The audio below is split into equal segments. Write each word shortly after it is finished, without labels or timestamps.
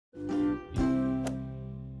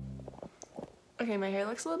Okay, my hair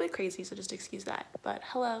looks a little bit crazy, so just excuse that. But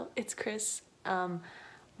hello, it's Chris.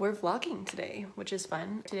 We're vlogging today, which is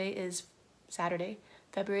fun. Today is Saturday,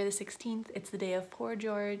 February the 16th. It's the day of Poor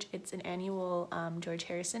George. It's an annual George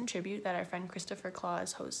Harrison tribute that our friend Christopher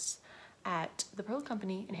Claus hosts at the Pearl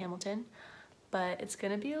Company in Hamilton. But it's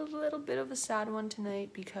gonna be a little bit of a sad one tonight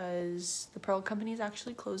because the Pearl Company is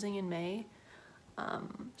actually closing in May.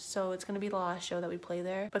 So it's gonna be the last show that we play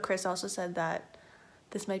there. But Chris also said that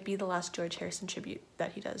this might be the last George Harrison tribute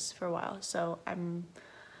that he does for a while. So I'm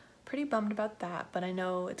pretty bummed about that, but I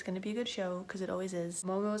know it's gonna be a good show because it always is.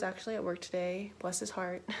 Momo is actually at work today, bless his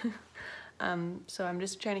heart. So I'm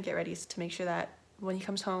just trying to get ready to make sure that when he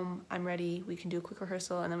comes home, I'm ready, we can do a quick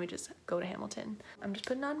rehearsal, and then we just go to Hamilton. I'm just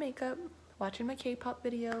putting on makeup, watching my K-pop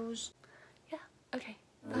videos. Yeah, okay,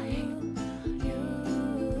 bye.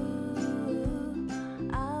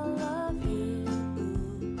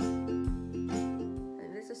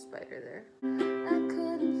 Spider there. I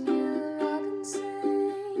couldn't hear Robin sing.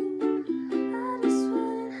 I just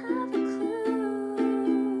wouldn't have a clue if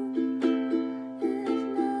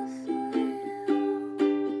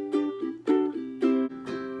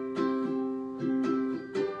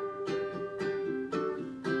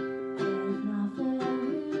not for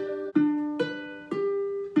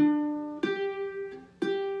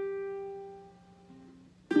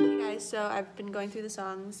you. Hey guys, so I've been going through the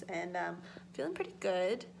songs and feeling pretty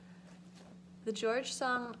good. The George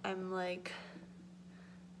song, I'm like,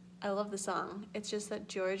 I love the song. It's just that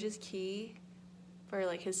George's key for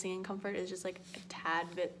like his singing comfort is just like a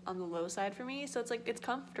tad bit on the low side for me. So it's like, it's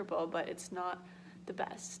comfortable, but it's not the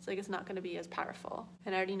best. Like, it's not gonna be as powerful.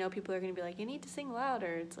 And I already know people are gonna be like, you need to sing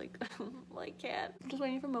louder. It's like, well, I can't. I'm just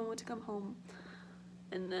waiting for Momo to come home.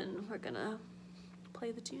 And then we're gonna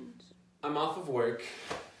play the tunes. I'm off of work.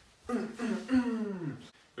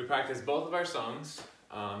 We practiced both of our songs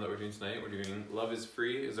that we're doing tonight. We're doing Love is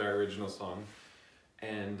Free is our original song.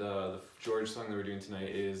 And the George song that we're doing tonight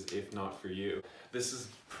is If Not For You. This is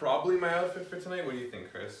probably my outfit for tonight. What do you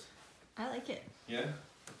think, Chris? I like it. Yeah?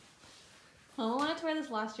 Well, I wanted to wear this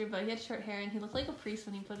last year, but he had short hair and he looked like a priest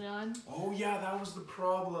when he put it on. Oh yeah, that was the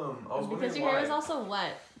problem. I was because your hair was also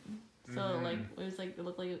wet. So like, it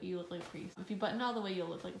looked like you look like a priest. If you button all the way, you'll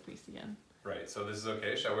look like a priest again. Right, so this is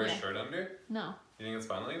okay? Should I wear a shirt under? No. You think it's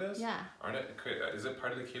fine like this? Yeah. Aren't it? Is it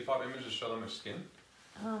part of the K-pop image to show that much skin?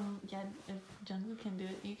 Yeah, if Jungkook can do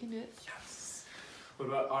it, you can do it. Yes. What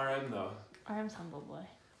about RM though? RM's humble boy.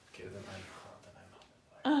 Okay, then I'm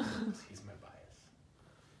not the bias. He's my bias.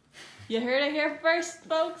 You heard it here first,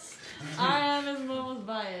 folks. RM is Momo's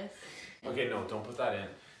bias. Okay, no, don't put that in.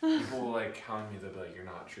 People will like count me, they'll be like, you're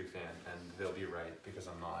not a true fan, and they'll be right because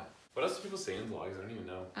I'm not. What else do people say in vlogs? I don't even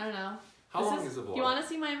know. I don't know. How long is the vlog? Do you want to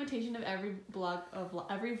see my imitation of every vlogger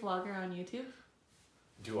on YouTube?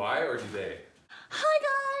 Do I or do they? Hi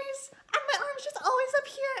guys! And my arm's just always up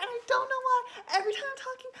here and I don't know why. Every time I'm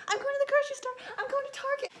talking, I'm going to the grocery store, I'm going to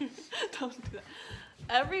Target. Don't do that.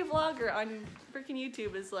 Every vlogger on freaking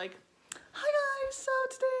YouTube is like, hi guys, so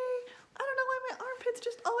today, I don't know why my armpit's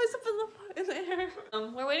just always up in the air.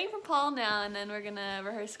 We're waiting for Paul now, and then we're gonna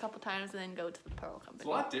rehearse a couple times and then go to the Pearl Company. It's a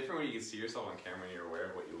lot different when you can see yourself on camera and you're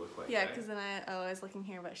aware of what you look like. Yeah, right? because then I was looking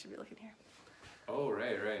here, but I should be looking here. Oh,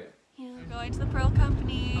 right. Yeah, we're going to the Pearl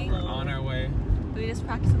Company. We're on our way. We just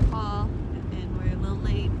practiced with Paul, and we're a little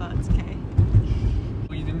late, but it's okay.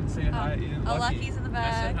 Well, you didn't say hi. You didn't. Lucky's in the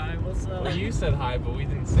back. I said hi. What's up? Well, you said hi, but we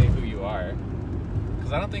didn't say who you are.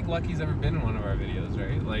 Because I don't think Lucky's ever been in one of our videos,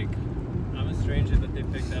 right? Like, I'm a stranger that they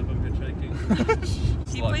picked up. I'm hitchhiking.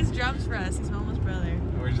 He plays drums for us. He's Momo's brother.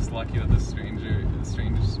 We're just lucky that the strange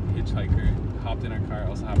hitchhiker hopped in our car,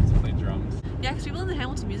 also happens to play drums. Yeah, because people in the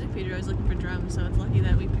Hamilton music page are always looking for drums, so it's lucky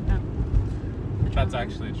that we picked up the drum. That's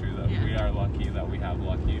actually true, though. Yeah. We are lucky that we have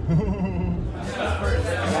Lucky.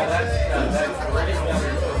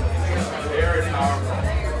 Very powerful.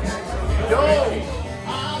 Yo!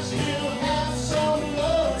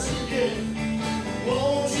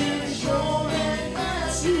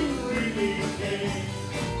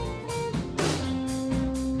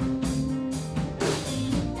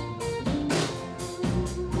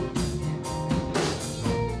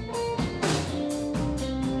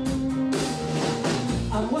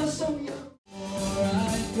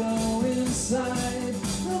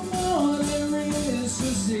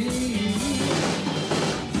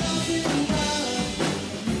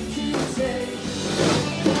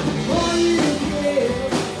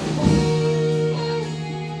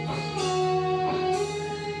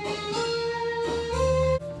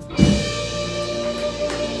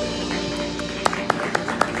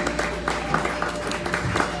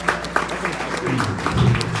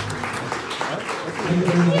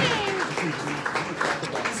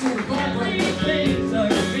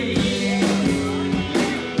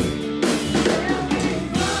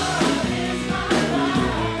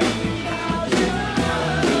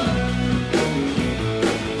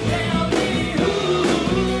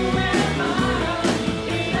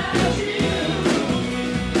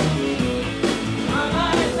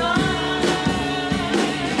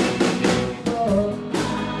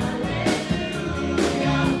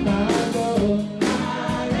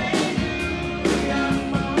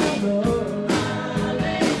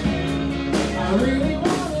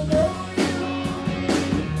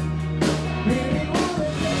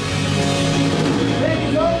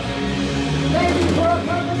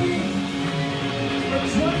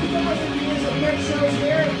 next shows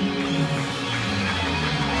here.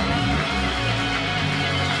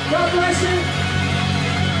 God bless you.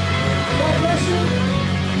 God bless you.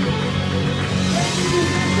 Thank you,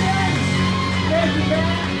 musicians. Thank you,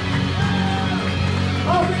 band.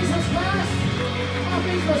 All things must pass. All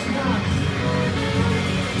things must pass.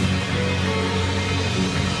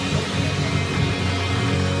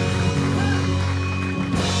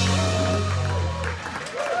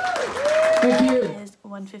 Thank you. It is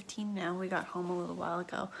 1:15 now. We got home a little while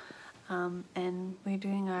ago. And we're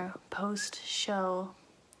doing our post-show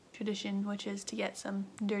tradition, which is to get some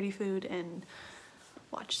dirty food and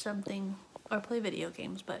watch something or play video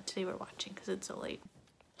games, but today we're watching because it's so late.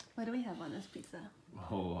 What do we have on this pizza? A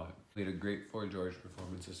whole lot. We had a great 4 George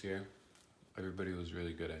performance this year. Everybody was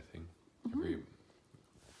really good, I think. Great.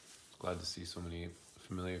 Glad to see so many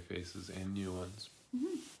familiar faces and new ones.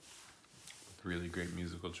 With really great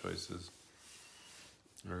musical choices.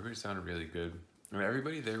 Everybody sounded really good. I mean,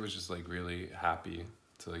 everybody there was just like really happy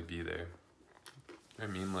to like be there. I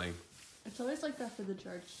mean, like, It's always like that for the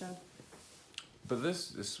George stuff. but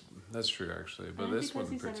that's true actually. But And this because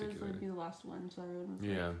one he said it was going to particularly. be the last one, so everyone was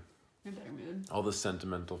Yeah, like, in a better mood. all the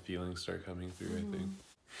sentimental feelings start coming through. I think.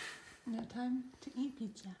 Now time to eat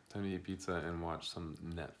pizza. Time to eat pizza and watch some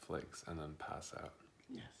Netflix and then pass out.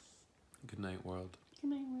 Yes. Good night, world. Good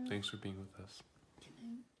night, world. Thanks for being with us. Good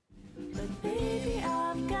night. But baby,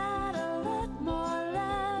 I've got a